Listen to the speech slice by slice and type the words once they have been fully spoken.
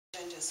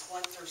is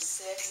 1 through 6.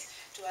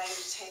 Do I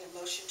entertain a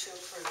motion to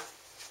approve?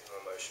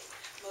 Motion.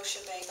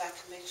 Motion made by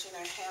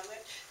Commissioner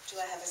Hamlet.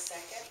 Do I have a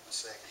second? A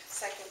second.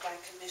 Second by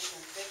Commissioner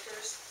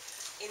Vickers.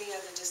 Any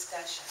other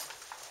discussion?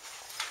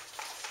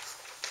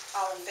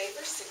 All in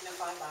favor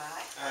signify by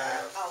aye.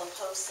 Aye. All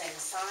opposed, same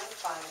sign.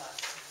 5-0.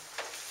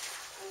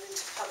 Moving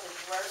to Public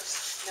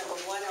Works. Number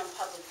 1 on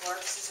Public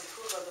Works is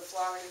approval of the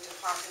Florida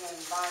Department of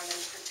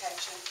Environmental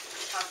Protection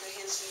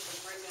comprehensive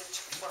agreement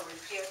for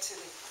repair to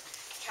the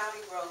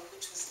county road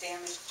which was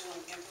damaged during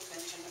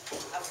implementation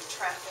of the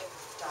traffic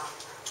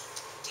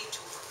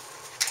detour.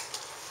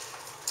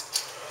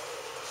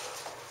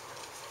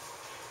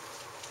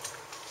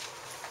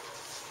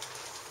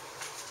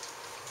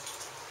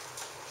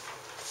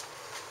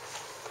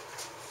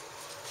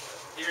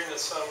 During the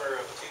summer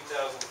of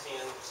 2010,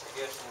 I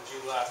guess from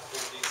July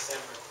through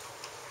December,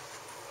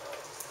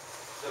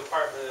 the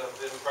Department of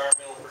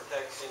Environmental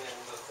Protection and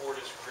the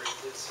Fortis Group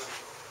did some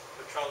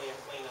petroleum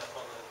cleanup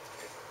on the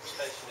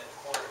station at the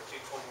corner of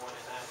 221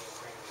 and 90 in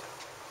Greenville.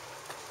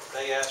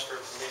 They asked for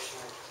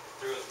permission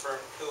through a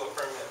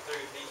permit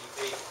through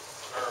DEP,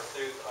 or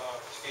through,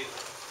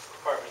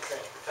 Department of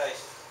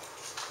Transportation,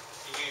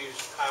 to use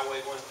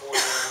Highway 140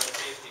 and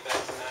 150 back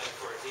to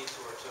 90 for a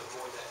detour to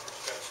avoid that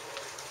construction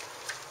area.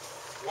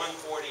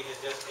 140 had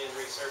just been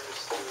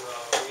resurfaced through a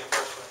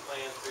reimbursement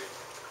plan through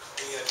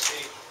DOT.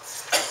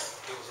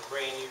 It was a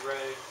brand new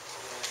road,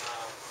 and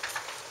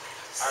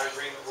our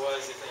agreement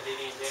was if they did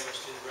any damage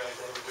to the road,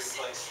 they would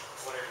replace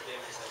whatever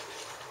damage they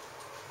did.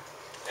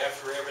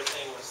 After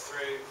everything was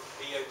through,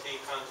 DOT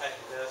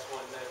contacted us,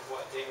 wanted to know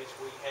what damage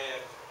we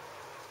had.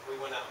 We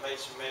went out and made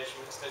some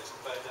measurements, took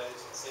some photos,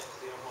 and sent to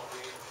them what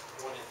we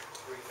wanted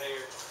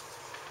repaired.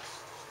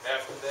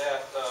 After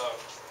that, the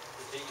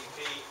DEP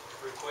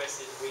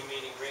requested that we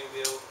meet in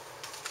Greenville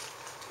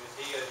with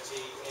DOT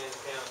and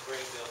the town of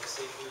Greenville to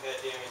see who had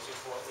damage and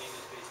what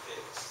needed to be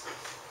fixed.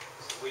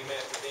 So we met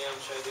with them,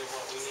 showed them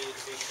what we needed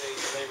to be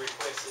fixed, and they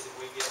requested that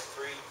we get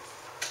 3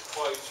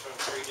 quotes from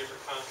 3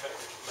 different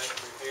contractors to make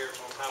repairs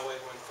on Highway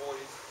 140.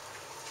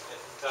 At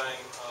the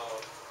time,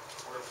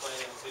 we're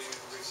planning to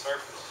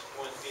resurface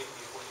 150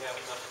 if we have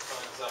enough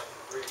funds off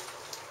the bridge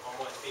on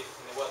 150,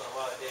 and there wasn't a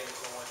lot of damage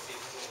on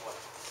 150 anyway.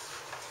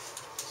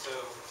 So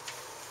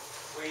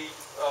we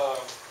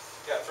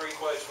got 3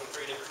 quotes from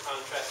 3 different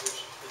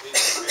contractors to do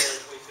the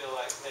repairs. We feel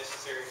like it's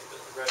necessary to put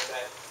the road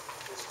back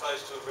as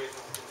close to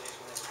original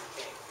condition as we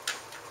can.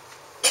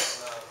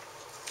 And,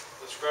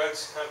 the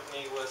Scruggs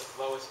Company was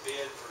the lowest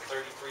bid for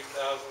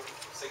 $33,685.08.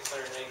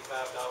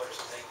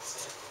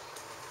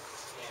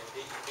 And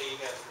DEP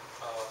has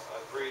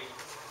agreed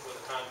with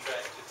the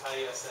contract to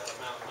pay us that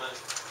amount of money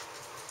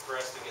for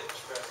us to get the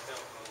Scruggs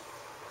Company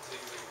to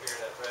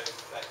repair that road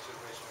back to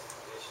original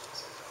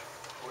conditions.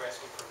 We're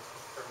asking for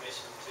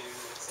permission to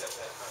accept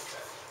that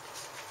contract.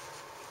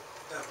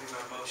 That would be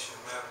my motion,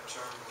 Madam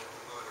Chairman, that we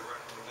go to the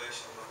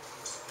recommendation of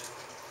Mr. Pickett.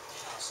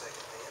 I'll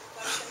second that.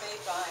 Motion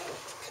made by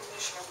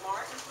Commissioner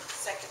Martin,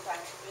 second by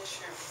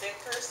Commissioner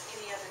Vickers.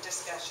 Any other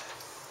discussion?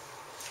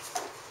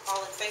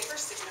 All in favor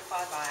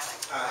signify by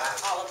aye.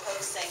 Aye. All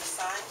opposed, same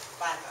sign.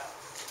 5-0.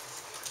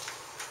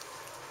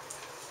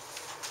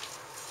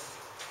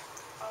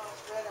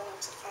 Brett, I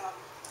want to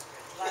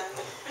line.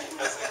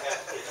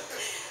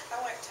 I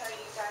want to tell you,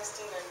 you guys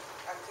did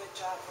a good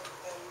job with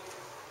the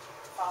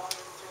following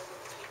through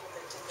with the people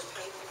that did the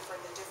paving for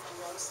the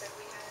different roads that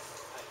we had,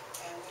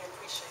 and we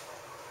appreciate it.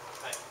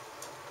 Thank you.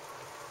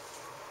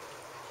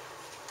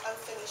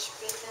 Unfinished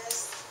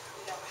business,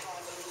 we don't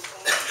have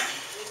anything.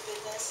 New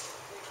business,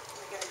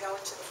 we're going to go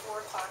into the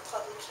 4 o'clock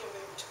public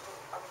hearing to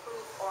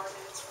approve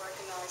ordinance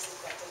recognizing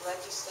that the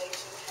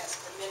legislation has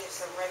permitted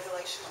the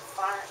regulation of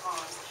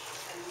firearms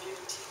and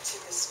immunity to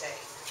the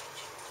state.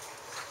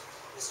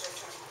 Mr.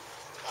 Attorney.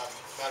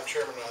 Madam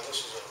Chairman,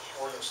 this is an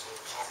ordinance that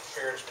I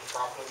prepared, has been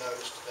properly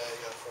noticed today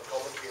for a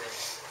public hearing.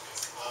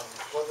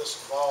 What this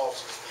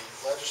involves is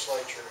the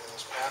legislature in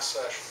this past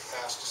session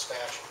passed a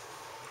statute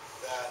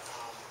that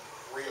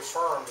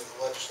reaffirmed that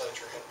the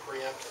legislature had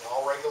preempted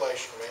all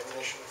regulation of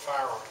ammunition and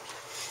firearms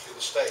to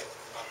the state.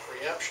 And by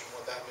preemption,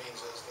 what that means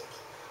is that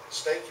the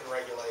state can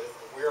regulate it,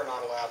 but we are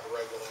not allowed to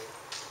regulate it.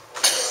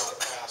 We're not allowed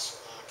to pass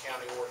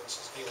county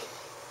ordinances dealing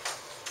with it.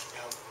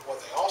 Now, what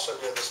they also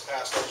did this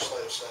past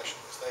legislative session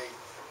is they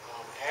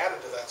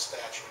added to that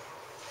statute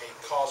a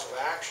cause of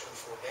action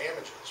for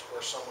damages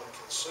where someone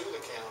can sue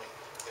the county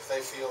if they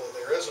feel that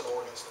there is an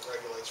ordinance that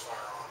regulates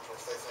firearms, or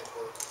if they think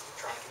we're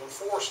trying to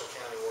enforce a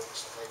county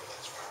ordinance that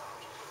regulates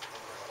firearms.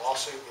 And bring a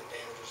lawsuit, get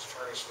damages,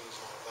 attorney's fees,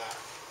 and all of that.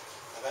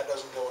 Now, that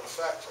doesn't go in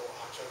effect until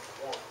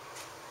October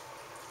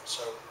 1.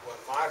 So what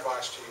my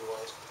advice to you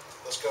was,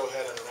 let's go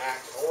ahead and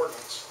enact an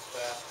ordinance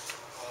that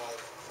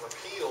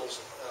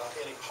repeals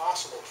any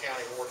possible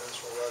county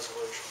ordinance or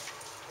resolution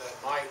that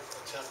might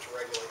attempt to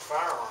regulate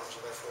firearms,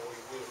 and therefore we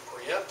would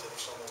preempt it if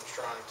someone was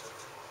trying to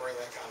bring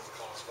that kind of a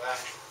cause of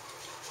action.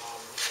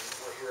 And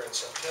we're here in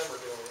September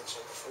doing it,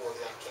 so before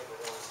the October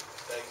 1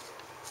 date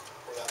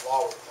where that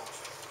law would become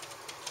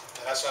effective.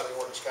 And that's how the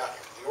ordinance got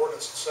here. The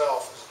ordinance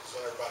itself is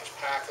in everybody's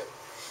packet.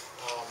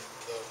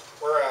 The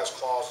whereas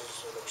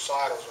clauses or the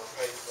recitals are on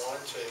page 1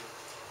 and 2,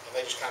 and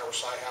they just kind of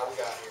recite how we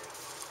got here.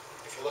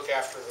 If you look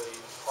after the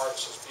part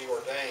that says be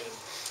ordained,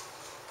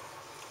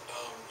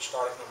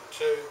 start at number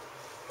 2,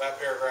 that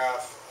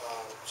paragraph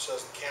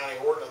says the county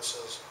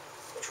ordinances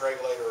which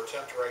regulate or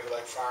attempt to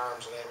regulate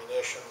firearms and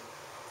ammunition,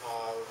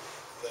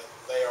 that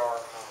they are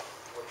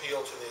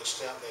repealed to the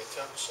extent they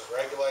attempt to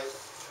regulate.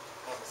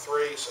 Number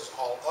 3 says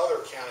all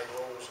other county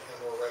rules and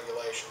or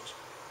regulations,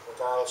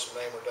 regardless of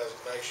name or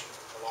designation,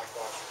 are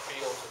likewise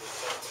repealed to the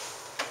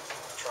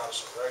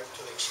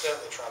extent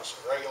they try to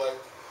regulate.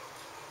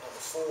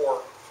 Number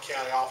 4,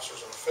 county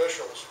officers and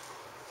officials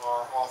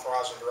are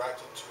authorized and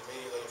directed to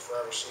immediately and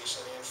forever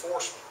cease any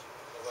enforcement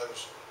of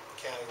those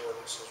county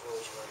ordinances,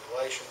 rules, and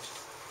regulations.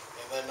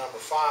 And then number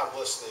 5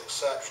 lists the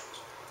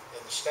exceptions. In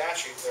the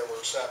statute, there were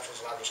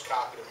exceptions, and I've just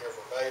copied them here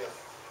verbatim,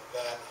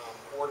 that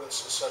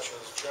ordinances such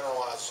as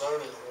generalized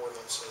zoning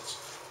ordinances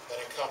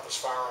that encompass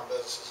firearm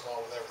businesses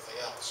along with everything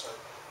else. So,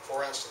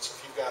 for instance,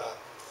 if you've got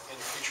in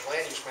your future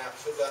land use map,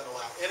 if it doesn't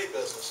allow any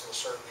business in a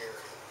certain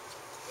area,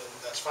 then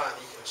that's fine.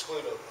 You can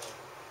exclude a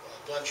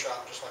gun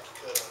shop just like you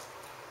could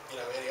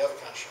any other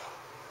kind of shop.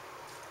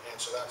 And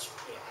so that's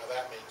how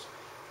that means.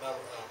 Number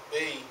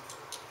B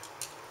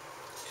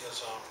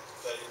is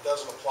that it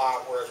doesn't apply,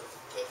 whereas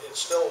it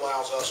still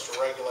allows us to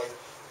regulate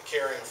the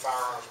carrying of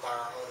firearms by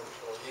our own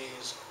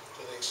employees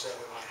to the extent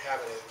we might have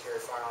any that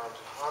carry firearms.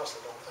 And I honestly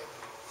don't think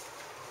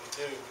we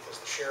do, because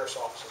the sheriff's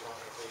office is not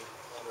going to be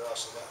under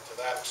us to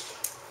that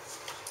extent.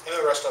 And then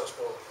the rest of it's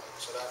boilerplate.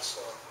 So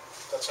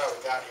that's how we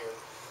got here.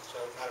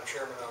 So, Madam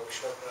Chairman, we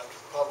should open it up to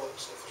the public,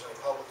 see if there's any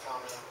public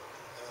comment,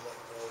 and then let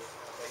the board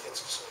make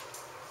its decision.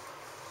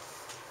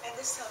 At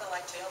this time, I'd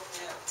like to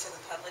open it up to the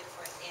public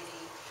for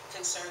any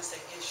concerns or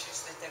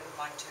issues that they would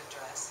like to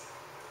address.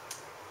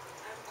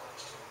 I have a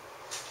question.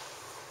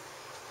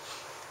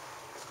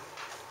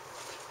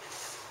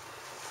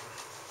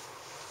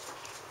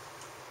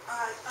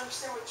 I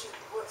understand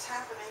what's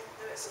happening,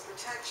 and it's a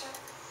protection.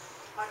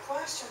 My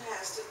question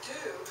has to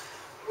do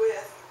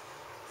with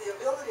the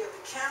ability of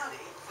the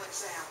county, for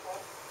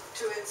example,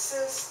 to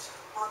insist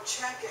on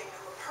checking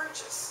in the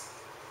purchase.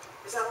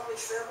 Is that only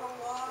federal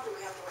law? Do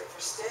we have to wait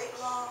for state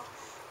law?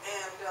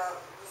 And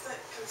the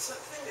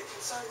thing that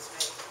concerns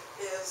me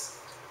is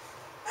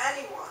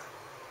anyone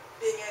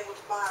being able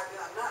to buy a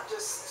gun, not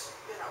just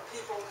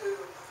people who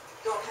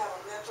don't have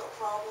a mental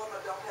problem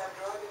or don't have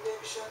drug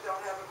addiction,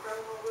 don't have a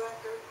criminal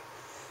record.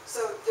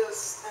 So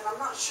and I'm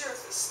not sure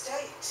if the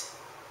state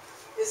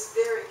is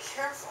very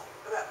careful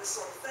about this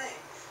sort of thing.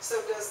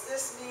 So does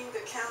this mean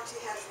the county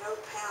has no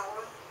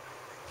power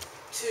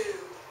to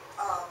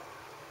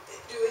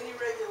do any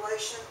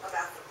regulation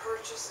about the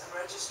purchase and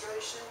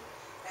registration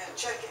and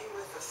checking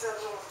with the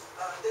federal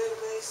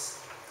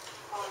database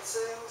on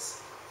sales?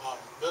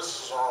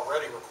 Businesses are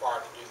already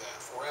required to do that.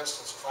 For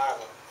instance, if I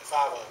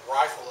have a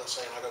rifle, let's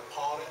say, and I go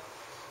pawn it,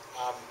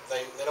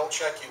 they don't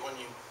check you when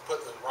you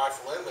put the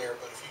rifle in there,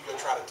 but if you go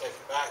try to take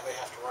it back, they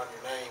have to run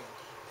your name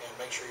and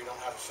make sure you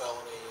don't have a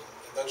felony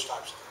and those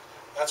types of things.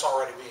 That's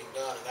already being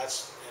done, and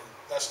that's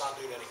not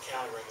due to any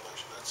county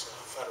regulation. That's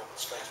federal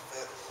and state.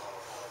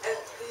 And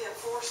the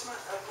enforcement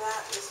of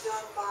that is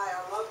done by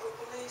our local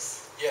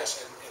police?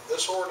 Yes, and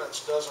this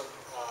ordinance doesn't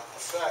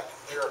affect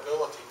their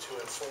ability to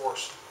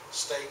enforce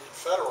state and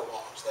federal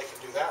laws. They can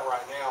do that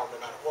right now no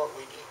matter what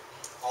we do.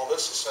 All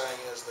this is saying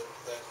is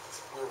that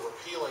we're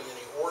repealing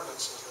any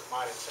ordinances that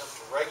might attempt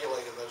to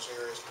regulate in those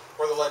areas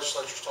where the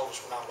legislature's told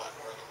us we're not allowed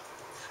to regulate.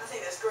 I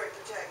think that's great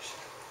protection.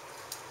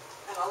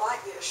 And I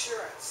like the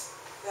assurance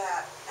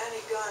that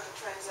any gun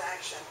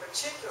transaction,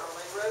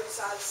 particularly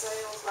roadside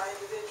sales by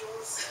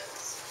individuals,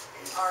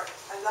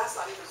 and that's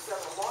not even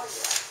federal law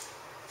yet,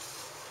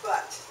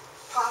 but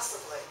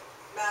possibly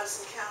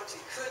Madison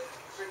County could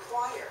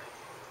require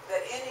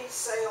that any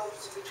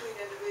sales between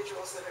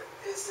individuals that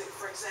is,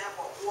 for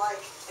example,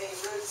 like a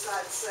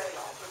roadside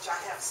sale, which I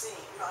have seen,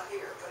 not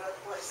here, but other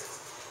places,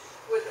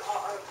 would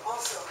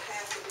also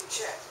have to be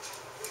checked.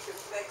 We could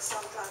make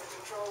some kind of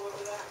control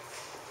over that.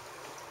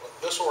 Well,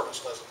 this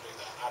ordinance doesn't do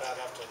that. I'd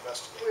have to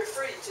investigate. We're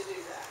free to do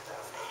that,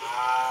 though.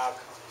 I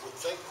would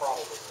think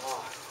probably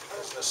not,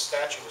 because this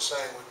statute is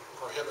saying it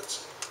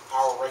prohibits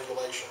our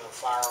regulation of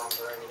firearms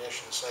or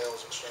ammunition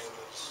sales,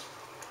 exchanges,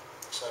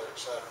 et cetera, et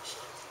cetera.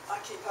 So. I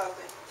keep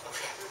hoping.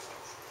 Okay.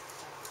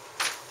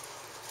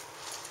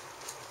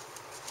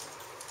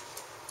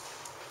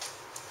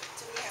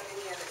 Do we have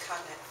any other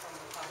comment from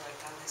the public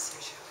on this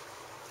issue?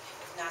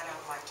 If not, I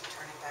would like to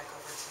turn it back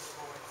over to the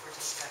board for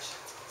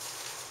discussion.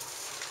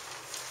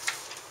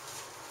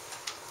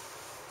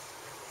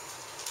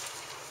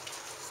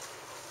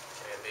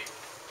 And the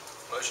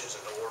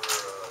motion's in order.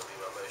 Be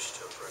my motion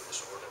to approve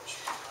this ordinance.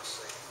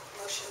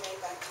 Motion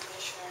made by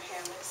Commissioner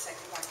Hamlin,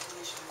 second by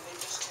Commissioner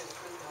Vickers to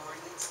approve the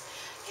ordinance.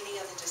 Any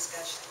other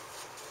discussion?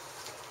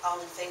 All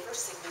in favor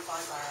signify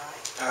by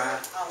aye.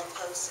 Aye. All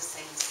opposed, the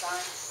same sign.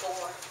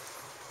 4.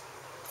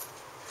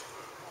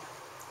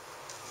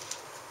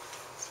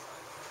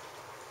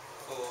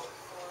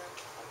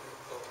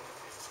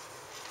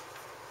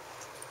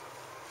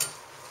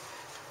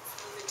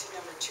 Moving to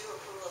 2,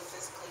 approval of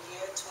fiscal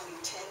year 2010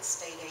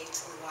 state aid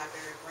to the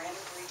library grant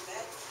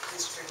agreement.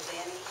 Mr.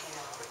 Danny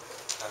Hale.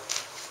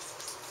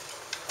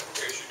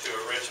 Here's your two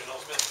originals,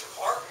 Mr.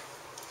 Clark.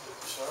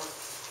 Sir?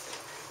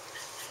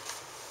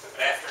 Good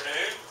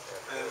afternoon,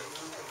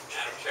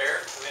 Madam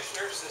Chair,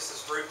 Commissioners. This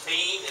is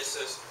routine. This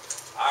is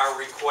our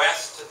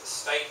request to the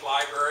state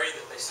library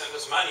that they send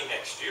us money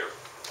next year.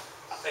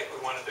 I think we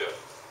want to do it.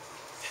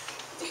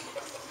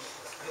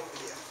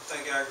 I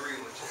think I agree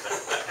with you.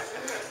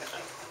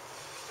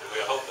 And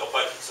we hope they'll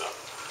budget something.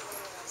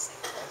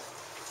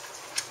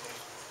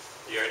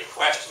 If you have any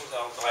questions,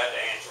 I'm glad to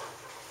answer them.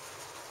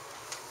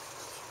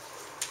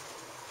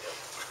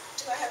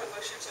 Do I have a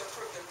motion to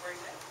approve the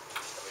agreement?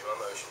 That'll be my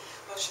motion.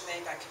 Motion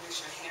made by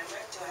Commissioner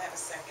Hamrick. Do I have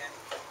a second?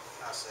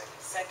 I'll second.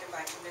 Second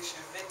by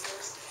Commissioner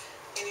Vickers.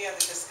 Any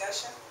other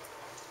discussion?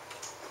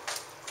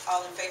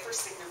 All in favor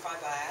signify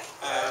by aye.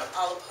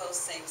 All opposed,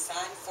 same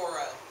sign,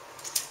 4-0.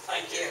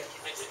 Thank you.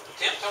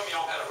 Tim told me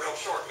y'all had a real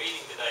short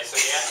meeting today,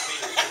 so he asked me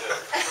to do the...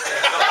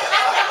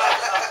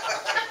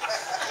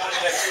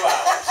 Only next 2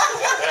 hours.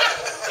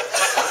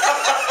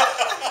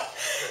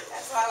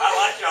 I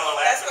like y'all are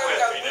laughing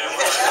with me now.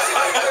 That's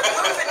why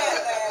we're moving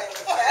it there.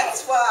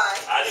 That's why.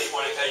 I just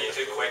want to tell you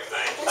two quick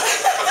things.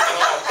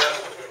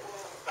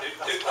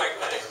 Two quick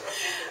things.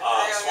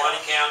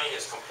 Suwannee County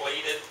has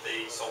completed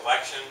the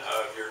selection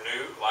of your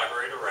new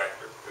library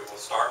director, who will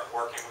start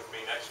working with me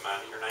next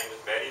Monday. Her name is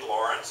Betty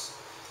Lawrence.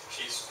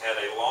 She's had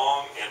a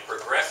long and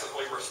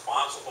progressively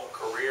responsible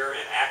career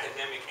in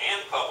academic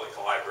and public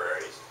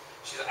libraries.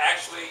 She's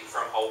actually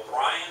from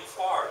O'Brien,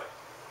 Florida,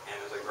 and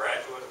is a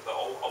graduate of the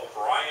old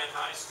O'Brien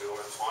High School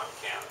in Suwannee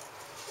County.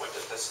 Went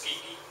to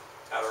Tuskegee,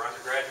 got her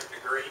undergraduate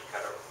degree,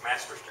 got her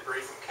master's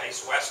degree from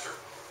Case Western,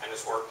 and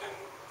has worked in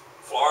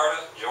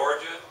Florida,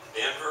 Georgia,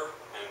 Denver,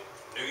 and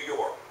New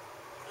York.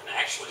 And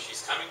actually,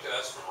 she's coming to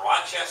us from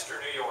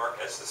Rochester, New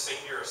York, as the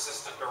senior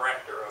assistant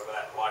director of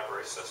that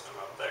library system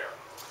up there,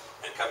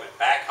 and coming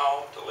back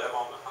home to live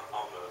on the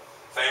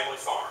family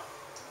farm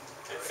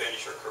and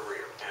finish her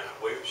career. And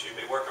she'll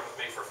be working with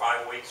me for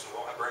 5 weeks, and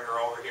we'll bring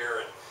her over here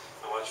and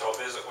let y'all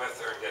visit with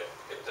her and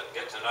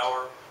get to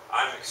know her.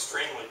 I'm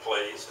extremely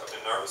pleased. I've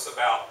been nervous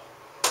about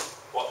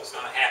what was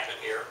going to happen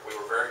here. We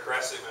were very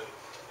aggressive in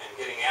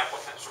getting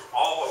applicants from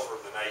all over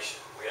the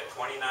nation. We had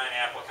 29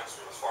 applicants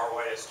from as far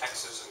away as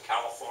Texas and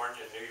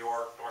California, New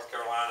York, North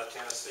Carolina,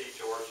 Tennessee,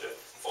 Georgia,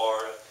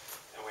 Florida,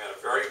 and we had a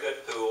very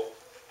good pool,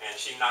 and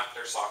she knocked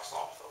their socks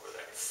off over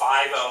there.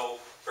 5-0,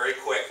 very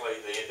quickly.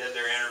 They did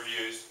their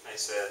interviews, and they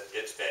said,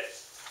 it's Betty.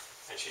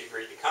 And she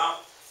agreed to come.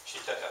 She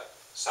took a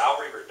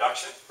salary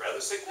reduction, rather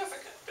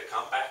significant, to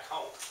come back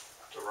home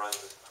to run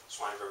the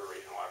Suwannee River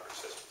Regional Library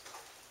System.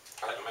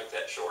 Tried to make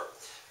that short.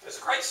 It's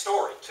a great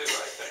story, too,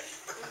 I think.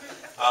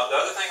 The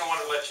other thing I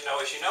wanted to let you know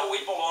is,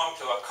 we belong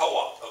to a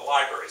co-op of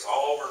libraries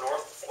all over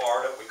North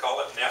Florida. We call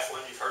it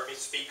Nephlin. You've heard me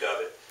speak of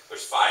it.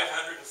 There's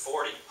 540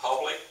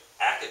 public,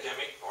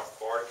 academic. North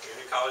Florida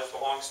Community College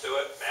belongs to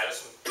it.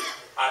 Madison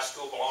High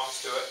School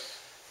belongs to it.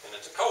 And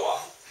it's a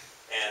co-op.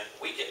 And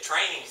we get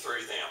training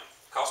through them.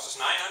 It costs us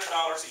 $900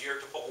 a year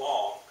to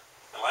belong.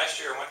 And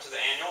last year I went to the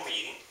annual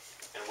meeting,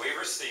 and we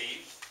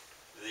received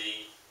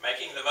the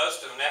Making the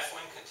Most of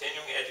Nephlin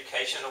Continuing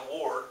Education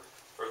Award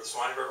for the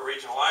Suwannee River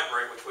Regional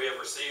Library, which we have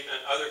received in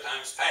other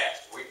times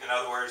past. In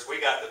other words, we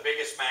got the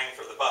biggest bang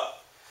for the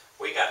buck.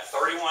 We got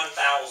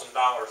 $31,000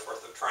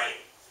 worth of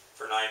training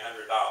for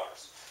 $900.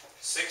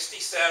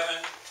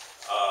 67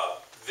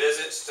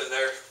 visits to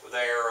their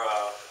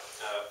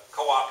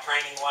co-op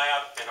training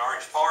lab in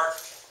Orange Park,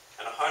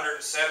 and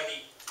 159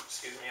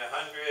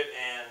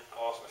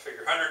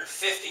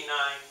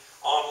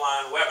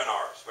 online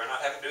webinars. We're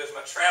not having to do as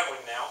much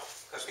traveling now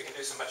because we can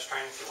do so much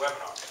training through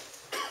webinars.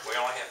 We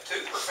only have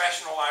 2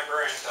 professional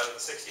librarians out of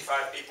the 65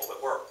 people that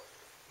work.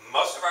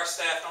 Most of our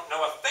staff don't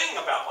know a thing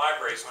about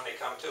libraries when they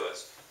come to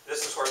us.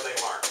 This is where they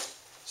learn.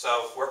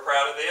 So we're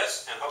proud of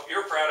this, and hope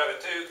you're proud of it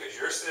too, because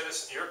your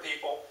citizens, your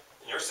people,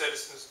 and your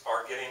citizens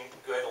are getting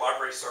good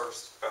library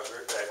service because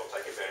we're able to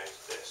take advantage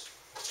of this.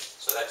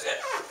 So that's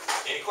it.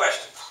 Any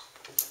questions?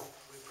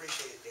 We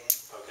appreciate it, Dan.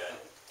 Okay.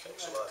 Can you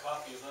make a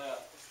copy of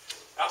that,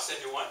 I'll send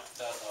you one.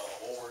 that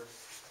award?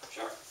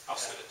 Sure. I'll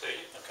send it to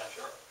you. Okay.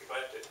 Sure. Be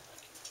glad to.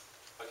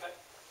 Okay.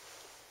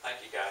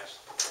 Thank you,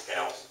 guys.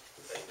 Gals.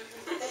 Thank you.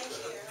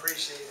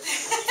 Appreciate it.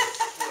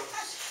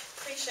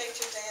 Appreciate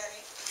you,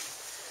 Danny.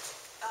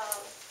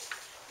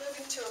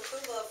 Moving to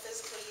approval of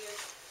fiscal year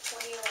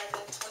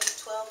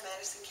 2011-2012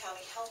 Madison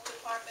County Health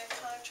Department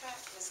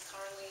contract, Ms.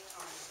 Carleen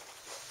Harmon.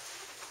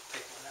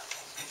 Take one out.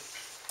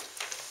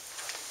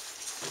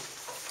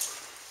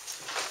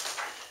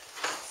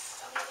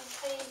 So we've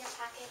included in your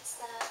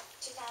packets the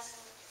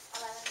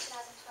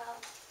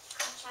 2011-2012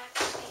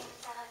 contract between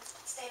the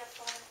State of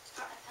Florida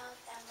Department of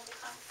Health and the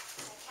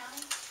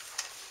County,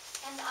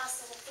 and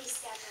also the fee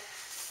schedule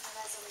and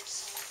the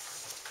resolution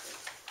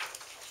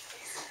for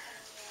this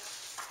coming year.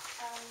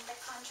 The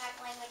contract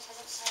language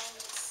hasn't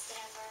changed, it's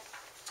standard,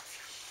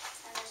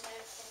 and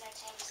there's been no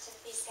changes to the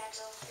fee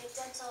schedule. The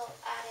dental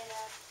added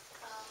a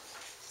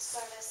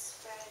service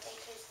where they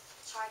could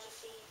charge a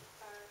fee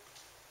for,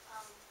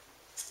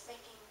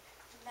 making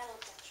metal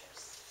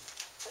dentures.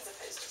 As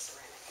opposed to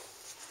ceramic.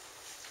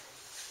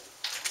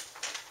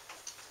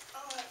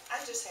 I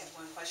just had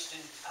one question.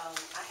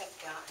 I have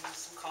gotten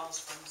some calls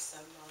from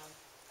some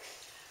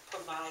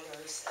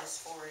providers as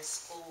far as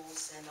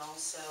schools and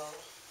also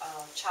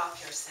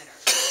childcare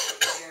centers.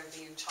 They're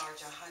being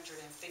charged $150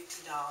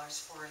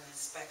 for an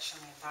inspection,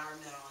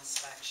 environmental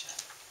inspection.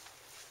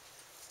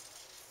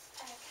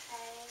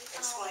 Okay.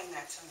 Explain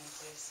that to me,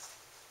 please,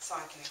 so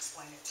I can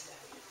explain it to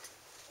them.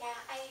 Yeah,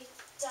 I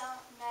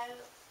don't know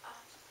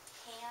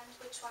offhand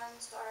which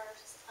ones are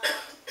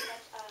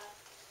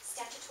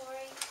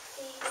statutory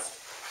fees.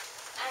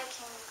 I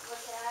can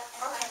look it up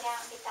and find out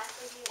and get back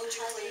with you. Would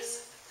you Tell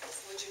please?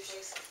 Would you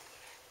please?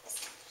 Yes,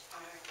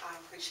 ma'am. I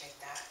appreciate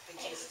that And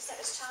you because, said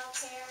it was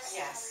childcare?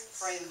 yes,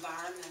 for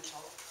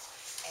environmental,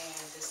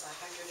 and it's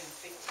 $150.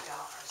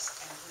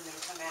 And when they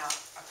come out,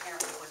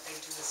 apparently what they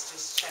do is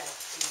just check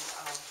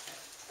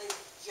the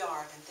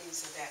yard and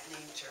things of that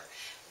nature.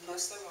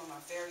 Most of them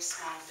are very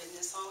small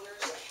business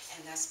owners,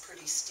 and that's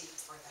pretty steep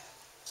for them.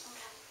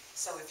 Okay.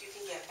 So if you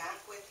can get back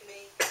with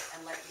me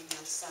and let me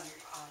know some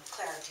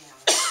clarity on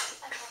that.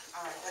 Okay.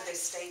 All right, whether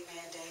it's state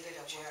mandated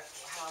or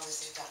how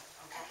is it done,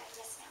 okay? Okay,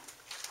 yes, ma'am.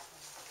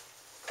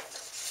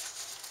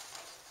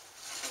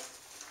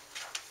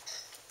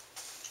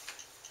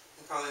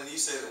 Colleen, you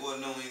said it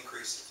wasn't no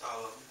increases,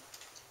 all of them.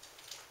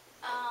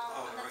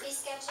 On the fee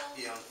schedule?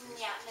 Yeah, on the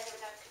fee Yeah, no, there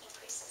were no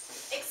increases,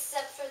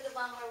 except for the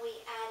one where we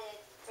added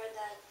for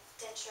the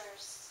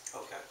dentures.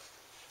 Okay.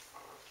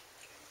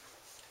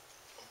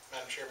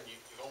 Madam Chairman,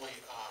 you've only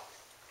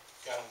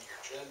got on your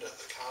agenda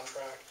the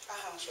contract.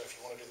 Uh-huh. So if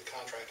you want to do the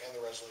contract and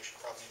the resolution,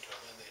 you probably need to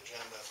amend the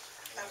agenda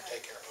and then Okay.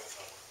 take care of both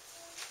of them.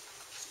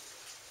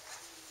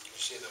 You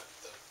see the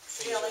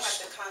fees. We only have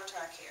is- the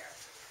contract here.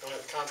 We only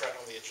have the contract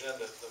on the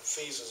agenda. The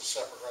fees is a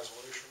separate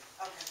resolution.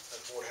 Okay.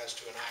 The board has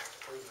to enact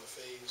approving the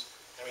fees.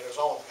 I mean, it was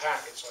all in the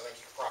packet, so I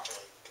think you can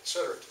properly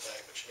consider it today,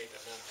 but you need to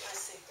amend I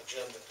see. the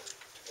agenda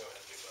to go ahead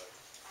and do both.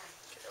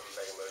 Okay, I'm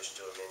making a motion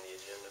to amend the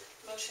agenda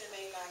Motion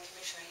made by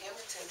Commissioner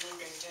Hammer to amend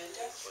the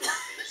agenda with the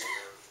fees in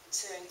there.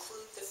 to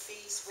include the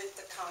fees with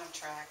the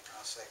contract.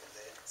 I'll second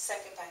that.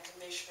 Second by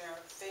Commissioner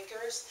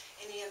Vickers.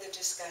 Any other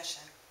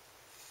discussion?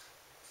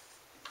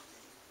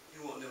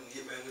 You want them to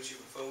get back with you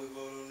before we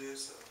vote on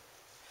this,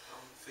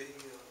 on the fee,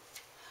 or?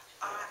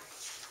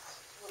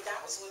 Well, that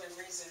was one of the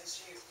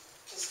reasons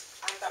because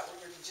I thought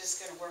we were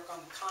just gonna work on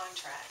the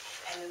contract,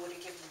 and it would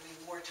have given me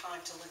more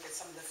time to look at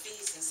some of the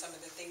fees and some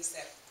of the things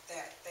that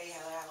they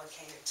have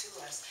allocated to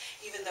us.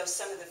 Even though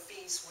some of the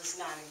fees was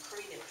not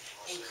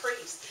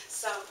increased,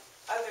 some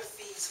other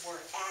fees were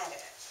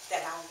added that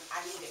I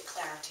needed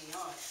clarity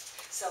on it.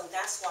 So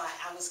that's why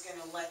I was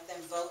gonna let them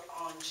vote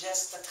on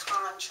just the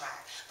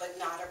contract, but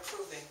not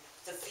approving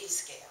the fee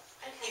scale,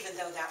 Okay. even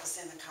though that was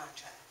in the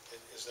contract.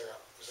 Is there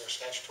a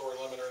statutory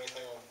limit or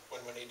anything on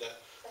when we need to,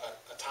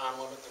 a time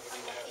limit that we On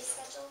need the to have? fee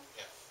schedule?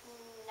 Yeah.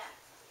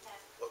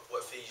 No.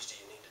 What fees do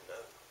you need to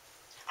know?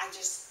 I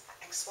just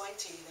explained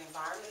to you the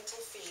environmental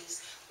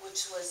fees,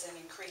 which was an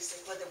increase,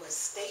 whether it was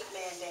state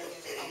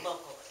mandated or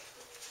locally.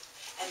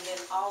 And then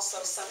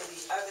also some of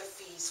the other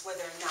fees,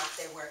 whether or not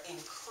they were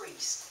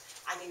increased.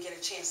 I didn't get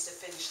a chance to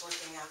finish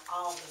looking at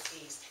all the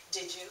fees.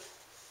 Did you?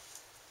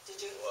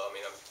 Did you? Well, I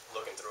mean, I'm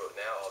looking through it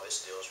now. All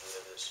this deals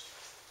with is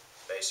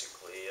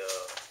basically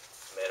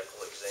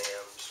medical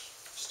exams,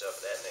 stuff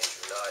of that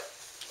nature, not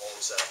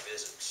on-site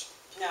visits.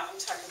 No, I'm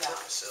talking about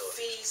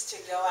Facility. fees to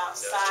go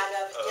outside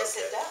of, Oh, yes,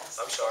 it okay. does.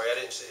 I'm sorry, I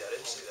didn't see that.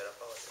 I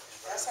apologize.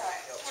 That's all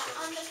right.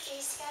 Yeah, on the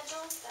fee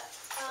schedule,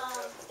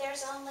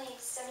 there's only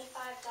 $75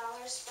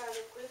 for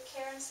the group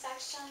care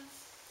inspection,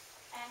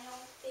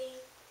 annual fee.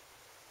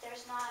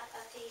 There's not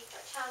a fee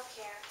for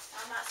childcare.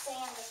 I'm not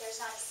saying that there's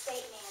not a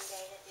state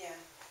mandated. Yeah.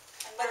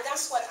 I'm But not-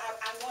 that's what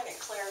I wanted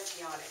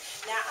clarity on it.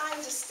 Now, I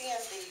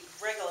understand the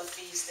regular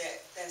fees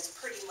that's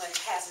pretty much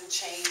hasn't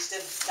changed,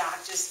 the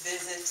doctor's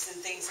visits and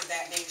things of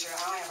that nature. I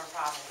don't have a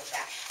problem with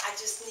that. I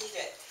just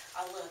needed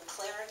a little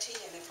clarity,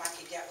 and if I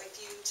could get with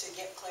you to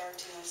get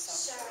clarity on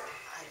something. Sure.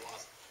 I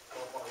would.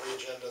 Want to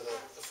re-agenda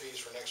the fees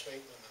for next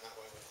meeting, and then that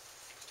way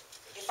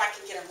If I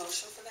can get a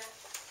motion for that,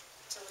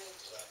 to read.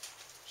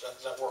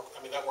 does that work?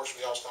 I mean, that works for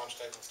the all-times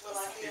table. Will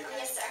I be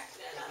okay? Yes, sir.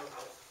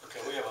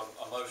 Okay, we have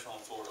a motion on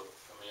the floor to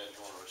come in. You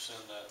want to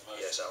rescind that motion?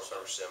 Yes, I was going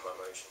to rescind my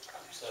motion.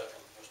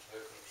 Second, Mr.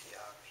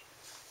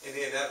 Vickers. And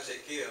then that'll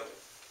take care of it,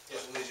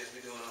 because we'll just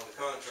be doing on the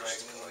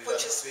contract, and then we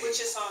Which got the is, fee.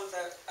 which is on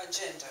the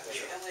agenda,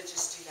 Sure. and we'll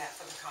just do that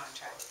for the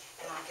contract,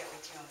 and I'll get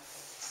with you on the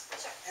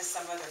fees. Sure. And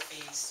some other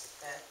fees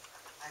that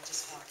I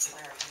just want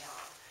clarity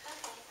on.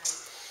 Okay.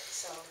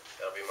 So,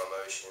 That'll be my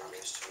motion,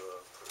 is to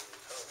approve the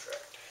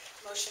contract.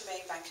 motion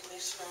made by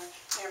Commissioner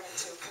Chairman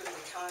to approve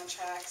the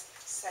contract,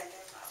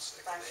 second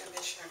by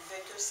Commissioner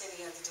Vickers.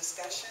 Any other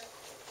discussion?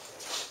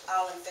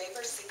 All in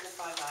favor,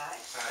 signify by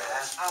aye.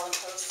 Aye. All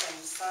opposed,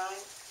 same sign.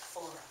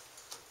 4-0.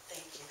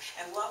 Thank you,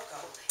 and welcome.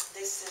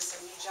 This is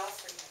a new job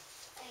for you,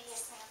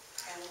 Yes, ma'am.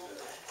 and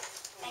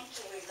Thank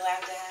you. we're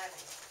glad to have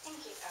you. Thank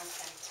you.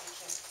 Okay, take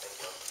care.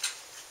 Thank you.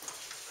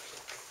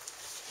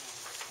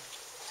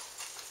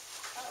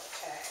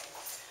 Okay.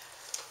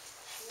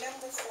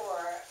 Number 4,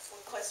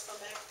 request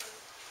from Acton.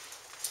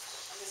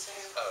 Mr.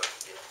 Hamlin. Oh,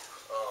 yeah.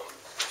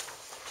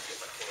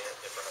 If I can,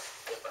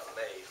 if I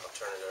may, I'll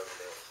turn it over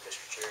to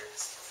Mr. Cherry.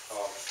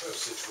 We have a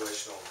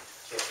situation on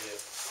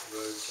Catnip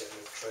Road,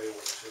 Catnip Trail,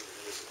 whichever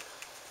it is.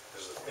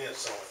 There's a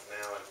fence on it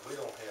now, and we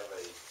don't have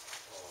a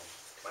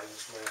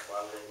maintenance map,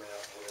 right-of-way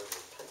map, whatever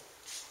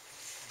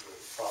the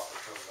proper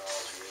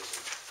terminology is.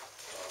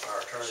 And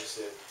our attorney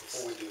said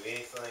before we do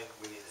anything,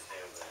 we need to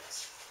have that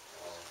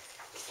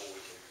before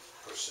we can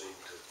proceed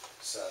to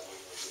decide what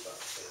we're going to do about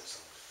the fence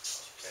on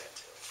it.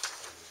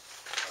 And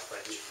I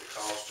think the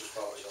cost is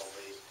probably going to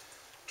be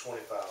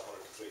 $2,500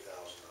 to $3,000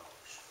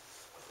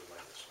 for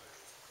maintenance map.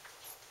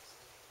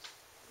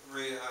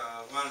 Ray,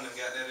 one of them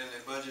got that in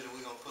their budget, and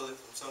we gonna pull it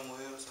from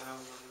somewhere else, or how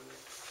we gonna do that?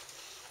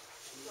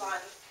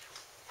 Lonnie.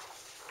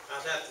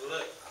 I'd have to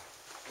look.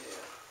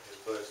 Yeah. His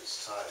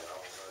budget's tight, I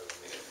don't know. I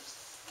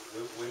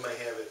mean, we may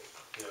have it,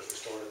 as we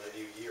start in the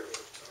new year,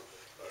 but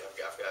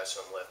I've got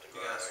some left in You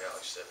mine. got I got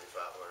like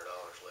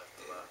 $7,500 left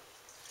in mine.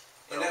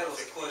 And that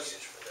was a question,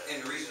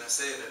 and the reason I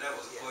said that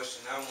was a question,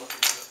 I want to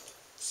do a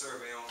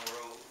survey on the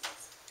road.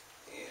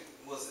 And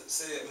was it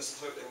said, Mr.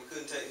 Clerk, that we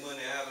couldn't take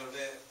money out of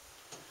that,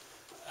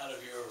 Out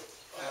of your,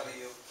 out of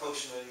your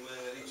portion of the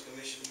money that each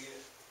commission get?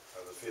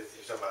 the fifth,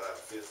 you're talking about out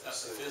of fifth and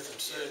that's the sixth? 5th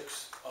and 6th,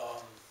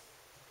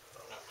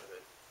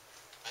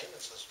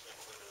 Maintenance is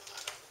included in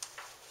that.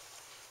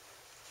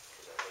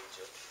 Because I need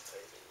you to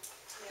pay me.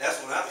 That's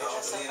what I thought,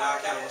 That's but a then I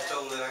part kinda of was it.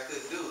 told that I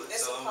couldn't do it,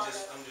 It's so a part of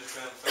I'm just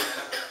trying to find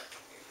out.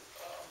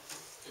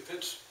 if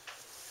it's,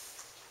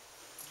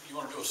 you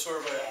wanna do a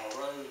survey on a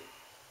road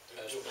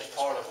as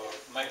part of a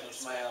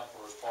maintenance map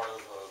or as part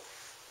of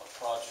a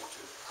project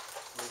to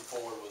move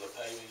forward with a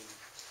paving,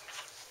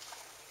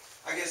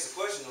 I guess the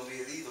question will be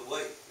either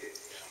way,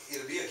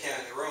 it'll be a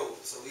county road,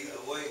 so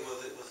either way,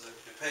 whether it was to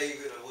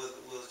pave it or whether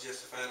it was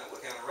just to find out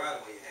what kind of right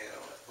of way you had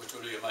on it. which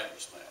would be a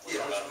maintenance map.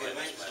 Yeah, We're which talking would be a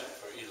about maintenance map.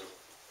 for either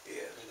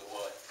Yeah.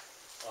 way.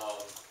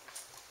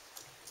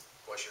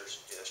 What's your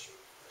suggestion,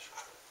 Mr.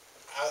 Clerk?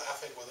 I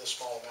think with this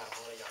small amount of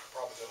money, I could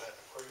probably go ahead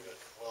and approve it.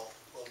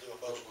 We'll do a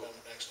budget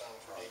amendment next time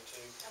if we need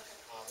to. Okay.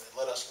 And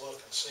let us look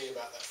and see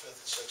about that 5th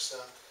and 6th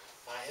cent.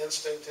 My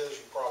instinct is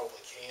you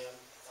probably can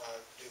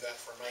do that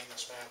for a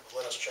maintenance map, but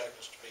let us check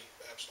just to be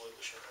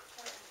absolutely sure.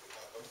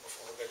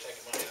 Before we go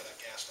taking money out of that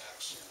gas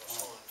tax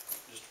fund.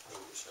 Just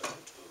approve it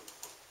subject to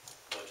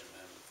a budget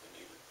amendment if we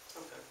need it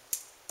Okay.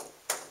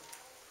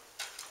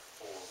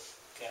 for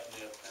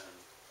catnip and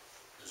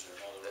is there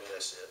another road?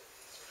 That's it.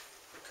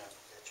 Okay.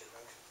 That's your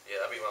motion.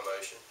 Yeah, that'd be my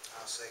motion.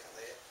 I'll second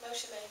that.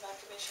 Motion made by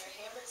Commissioner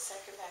Hamlet,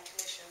 second by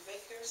Commissioner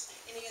Vickers.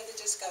 Any other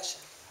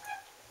discussion?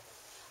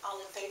 All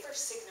in favor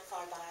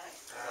signify by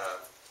aye.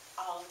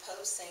 All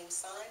opposed, same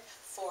sign,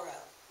 4-0.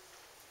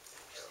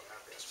 So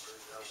I've got some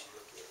pretty notes to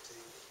look at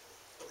too,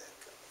 but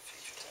that'll come in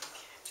future time.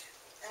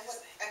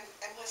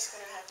 And what's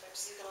gonna happen?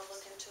 Is he gonna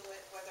look into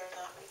it, whether or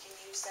not we can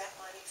use that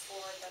money for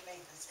the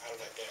maintenance? Out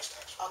of that gas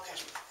tax fund. Okay,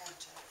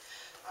 gotcha.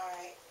 All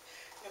right.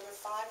 Number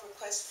 5,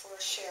 request for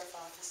sheriff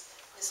office.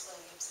 Ms.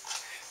 Williams.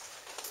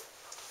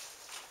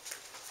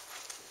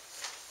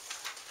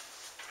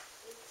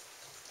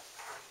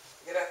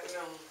 Good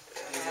afternoon.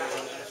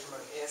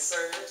 Yes,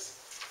 sirs.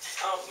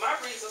 My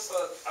reasons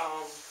for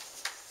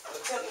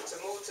attempting to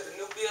move to the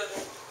new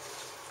building,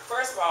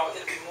 first of all,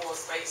 it'll be more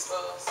space for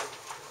us.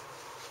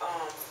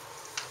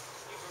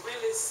 You can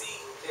really see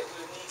that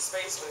we'll need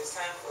space when it's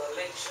time for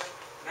election.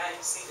 Now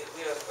you see that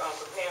we're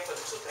preparing for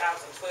the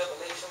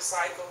 2012 election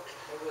cycle,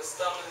 and we're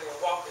stumbling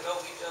and walking over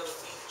each other's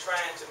feet,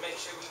 trying to make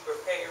sure we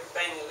prepare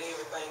everything and lay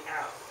everything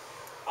out.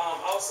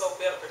 Also,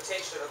 better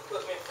protection of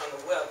equipment from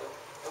the weather.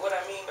 And what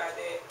I mean by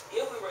that,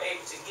 if we were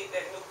able to get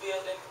that new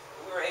building,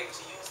 we were able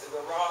to use the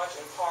garage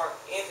and park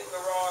in the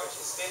garage,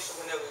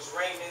 especially whenever it's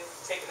raining,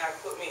 taking our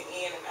equipment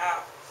in and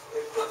out.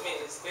 The equipment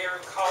is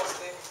very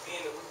costly,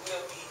 being that we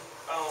will be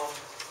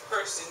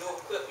purchasing new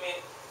equipment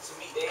to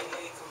meet the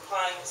ADA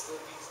compliance.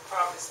 We'll be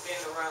probably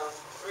spending around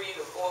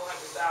 $300,000 to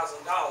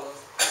 $400,000.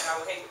 And I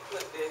would hate to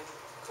put the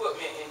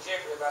equipment in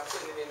jeopardy by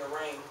putting it in the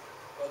rain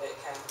or that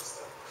kind of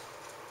stuff.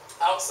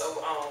 Also,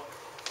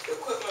 the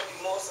equipment will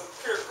be more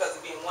secure because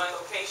it be in one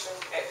location.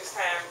 At this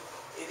time,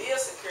 it is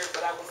secure,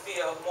 but I would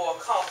feel more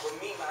comfortable,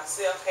 me,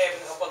 myself,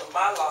 having it up under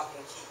my lock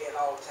and key at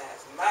all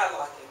times, my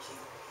lock and key.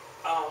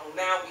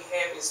 Now we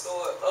have it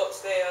stored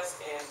upstairs,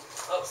 and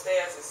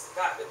upstairs is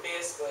not the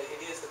best, but it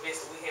is the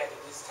best that we have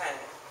at this time.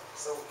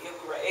 So if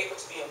we were able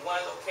to be in one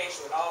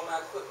location with all my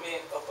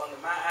equipment up under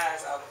my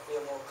eyes, I would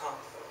feel more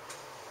comfortable.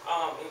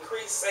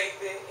 Increased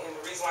safety, and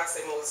the reason why I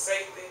say more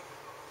safety,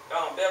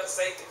 better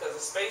safety because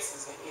the space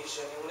is an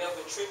issue, and whenever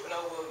we're tripping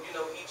over,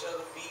 each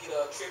other's feet,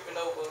 or tripping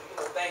over,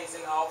 things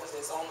in the office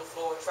that's on the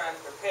floor trying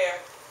to prepare,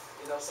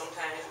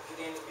 sometimes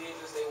you get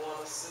individuals, they want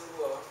to sue,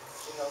 or,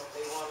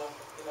 they want to,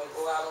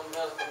 go out on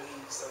medical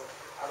leave, so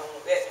I don't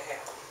want that to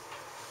happen.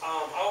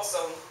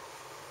 Also,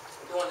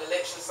 during the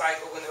election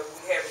cycle, whenever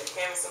we have the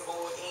canvassing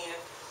board in,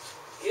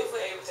 if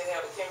we're able to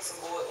have a canvassing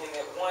board in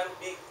that one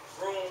big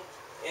room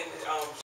in the